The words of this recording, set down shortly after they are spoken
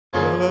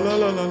la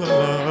la la la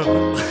la.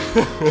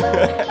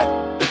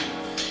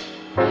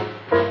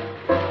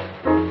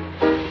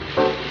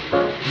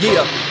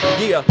 Yeah,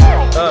 yeah,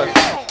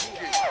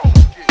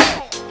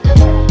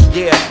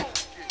 yeah.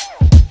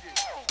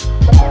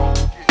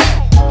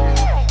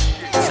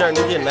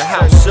 Journey in the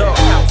house,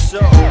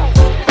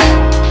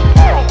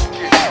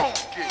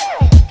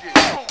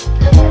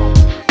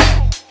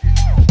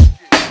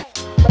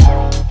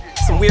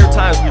 Some weird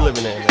times we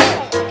living in, man.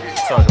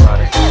 Talk about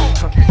it.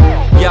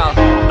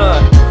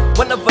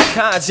 One of a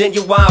kind,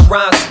 genuine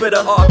rhyme spitter,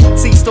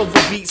 artiste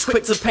over beats,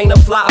 quick to paint a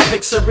fly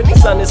picture. In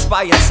these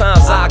uninspired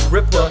times, I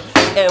grip her.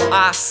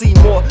 M.I.C.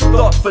 more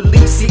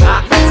thoughtfully. See,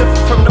 I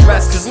differ from the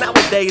rest, cause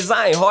nowadays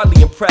I ain't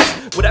hardly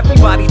impressed with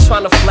everybody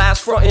trying to flash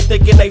front and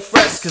thinking they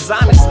fresh. Cause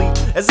honestly,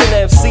 as an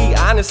MC,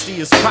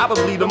 honesty is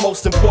probably the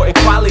most important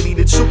quality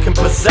that you can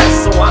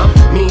possess. So I'm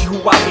me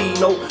who I be,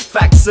 no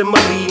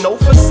facsimile, no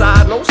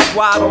facade, no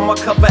squad on my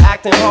cover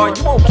acting hard.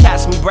 You won't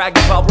catch me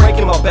bragging about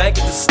breaking my bank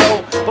at the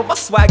store, but my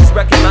swag is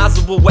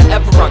recognizable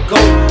wherever I go.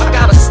 I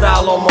got a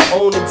style on my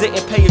own and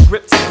didn't pay a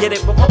grip to get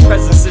it, but my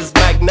presence is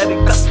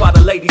magnetic, that's why the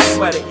ladies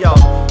sweat it, yo.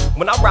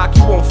 When I rock,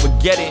 you won't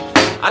forget it.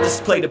 I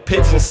just play the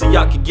pigeon so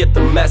y'all can get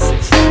the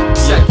message.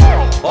 Check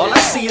it. All I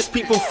see is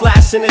people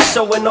flashing and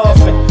showing off,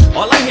 and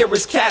all I hear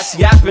is cats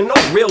yapping, no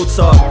real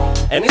talk.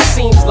 And it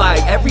seems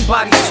like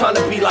everybody's trying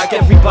to be like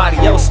everybody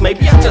else.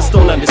 Maybe I just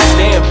don't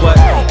understand, but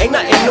ain't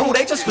nothing new,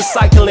 they just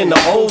recycling the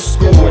old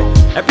school.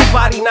 And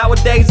everybody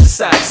nowadays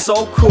is act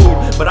so cool,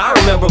 but I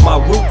remember my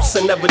roots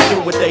and never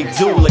do what they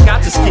do. Like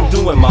I just keep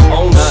doing my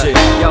own shit.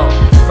 Yo,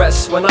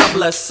 fresh when I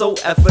bless so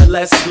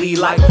effortlessly,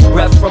 like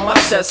breath from my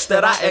chest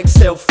that I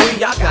exhale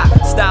free. I got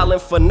style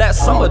and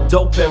finesse, I'm a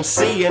dope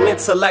MC, and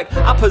intellect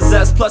I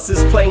possess, plus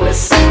it's plain to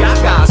see. I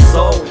got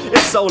soul,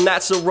 it's so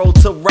natural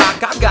to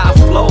rock. I got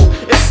flow,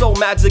 it's so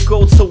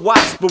magical to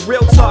watch. But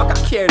real talk,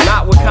 I care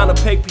not what kind of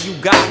paper you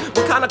got,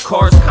 what kind of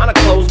cars, what kind of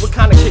clothes, what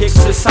kind of kicks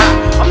is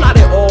hot. I'm not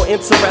at all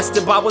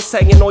interested by what's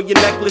hanging on your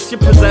necklace, your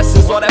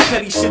possessions, all that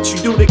petty shit you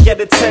do to get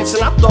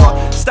attention. I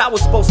thought style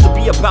was supposed to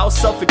be about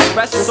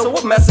self-expression, so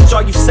what message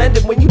are you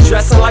sending when you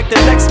dressing like the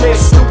next man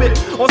stupid?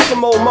 On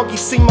some old monkey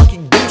see monkey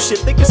do shit,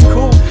 think it's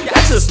cool?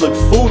 Y'all just look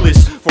foolish,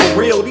 for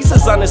real. These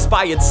is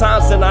uninspired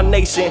times in our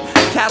nation.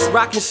 Cats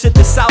rocking shit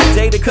that's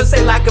outdated cause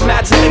they lack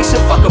imagination.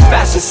 Fuck a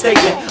fashion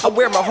statement, I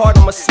wear my heart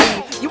on my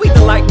sleeve. You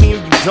either like me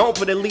or you don't,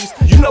 but at least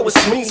you know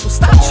it's me. So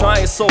stop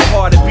trying so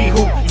hard to be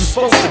who you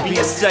supposed to be.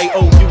 It's Journey,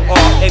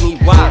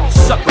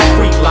 sucker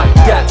freak like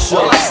that.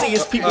 All I see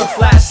is people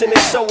flashing and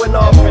showing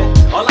off,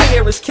 and all I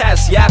hear is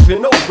cats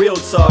yapping, no real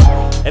talk.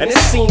 And it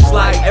seems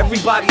like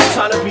everybody's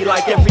trying to be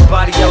like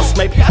everybody else.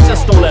 Maybe I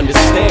just don't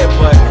understand,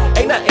 but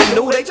ain't nothing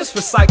new, they just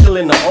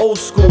recycling the old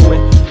school.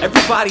 And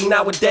everybody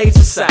nowadays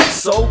is act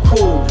so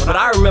cool, but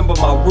I remember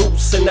my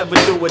roots and never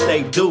do what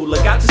they do.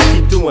 Look, I just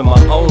keep doing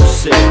my own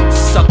shit.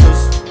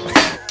 Suckers.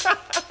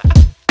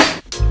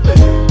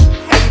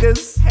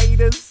 Haters.